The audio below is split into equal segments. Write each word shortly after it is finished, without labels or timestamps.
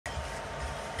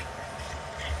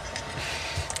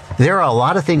There are a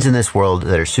lot of things in this world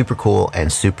that are super cool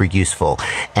and super useful.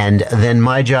 And then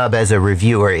my job as a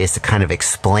reviewer is to kind of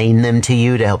explain them to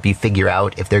you to help you figure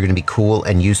out if they're going to be cool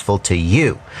and useful to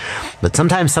you. But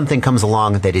sometimes something comes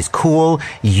along that is cool,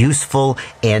 useful,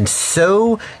 and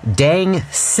so dang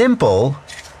simple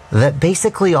that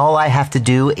basically all I have to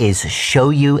do is show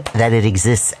you that it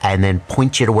exists and then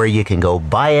point you to where you can go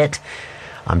buy it.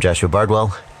 I'm Joshua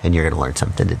Bardwell, and you're going to learn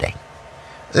something today.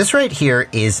 This right here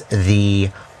is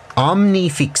the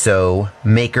OMNIFIXO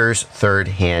Maker's Third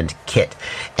Hand Kit.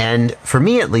 And for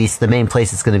me at least, the main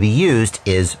place it's going to be used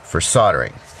is for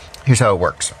soldering. Here's how it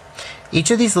works.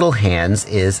 Each of these little hands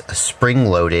is a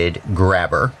spring-loaded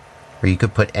grabber, where you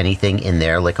could put anything in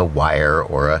there like a wire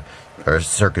or a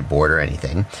circuit board or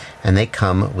anything, and they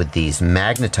come with these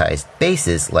magnetized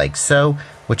bases like so,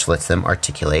 which lets them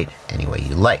articulate any way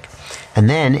you like. And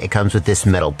then it comes with this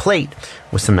metal plate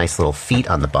with some nice little feet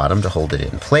on the bottom to hold it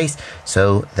in place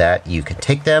so that you can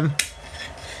take them,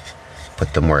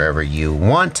 put them wherever you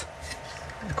want,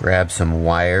 grab some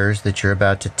wires that you're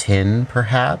about to tin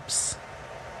perhaps,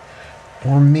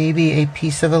 or maybe a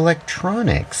piece of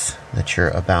electronics that you're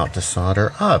about to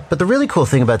solder up. But the really cool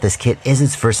thing about this kit is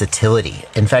its versatility.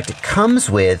 In fact, it comes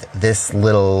with this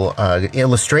little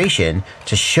illustration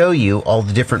to show you all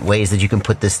the different ways that you can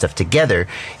put this stuff together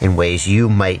in ways you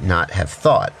might not have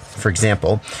thought. For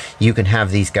example, you can have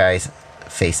these guys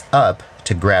face up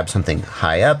to grab something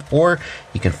high up, or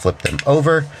you can flip them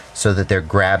over so that they're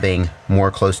grabbing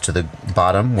more close to the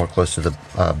bottom, more close to the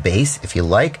base if you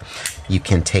like. You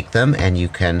can take them and you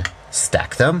can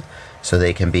stack them so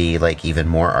they can be like even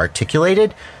more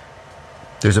articulated.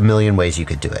 There's a million ways you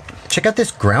could do it. Check out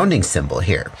this grounding symbol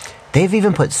here. They've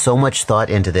even put so much thought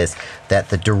into this that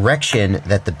the direction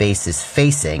that the base is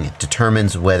facing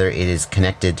determines whether it is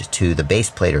connected to the base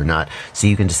plate or not, so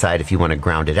you can decide if you want to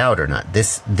ground it out or not.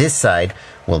 This side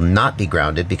will not be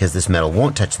grounded because this metal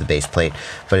won't touch the base plate,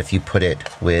 but if you put it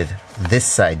with this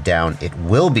side down, it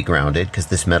will be grounded because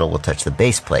this metal will touch the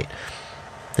base plate.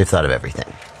 They've thought of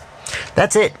everything.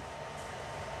 That's it.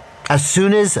 As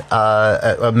soon as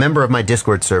a member of my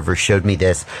Discord server showed me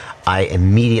this, I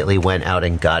immediately went out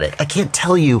and got it. I can't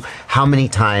tell you how many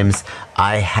times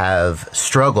I have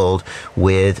struggled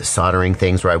with soldering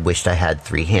things where I wished I had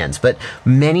three hands, but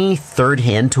many third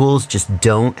hand tools just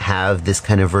don't have this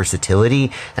kind of versatility,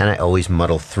 and I always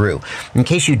muddle through. In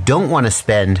case you don't want to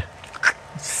spend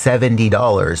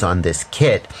 $70 on this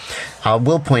kit, I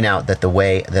will point out that the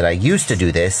way that I used to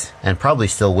do this, and probably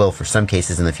still will for some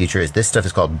cases in the future, is this stuff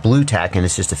is called blue tack, and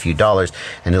it's just a few dollars,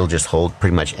 and it'll just hold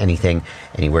pretty much anything,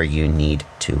 anywhere you need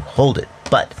to hold it.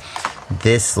 But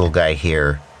this little guy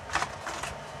here,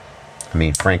 I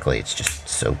mean, frankly, it's just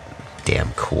so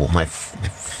damn cool. My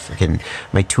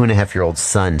 2.5-year-old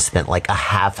son spent like a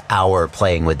half hour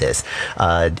playing with this.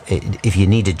 If you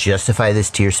need to justify this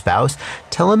to your spouse,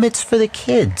 tell him it's for the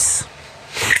kids.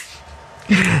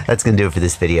 That's gonna do it for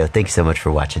this video. Thank you so much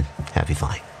for watching. Happy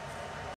flying.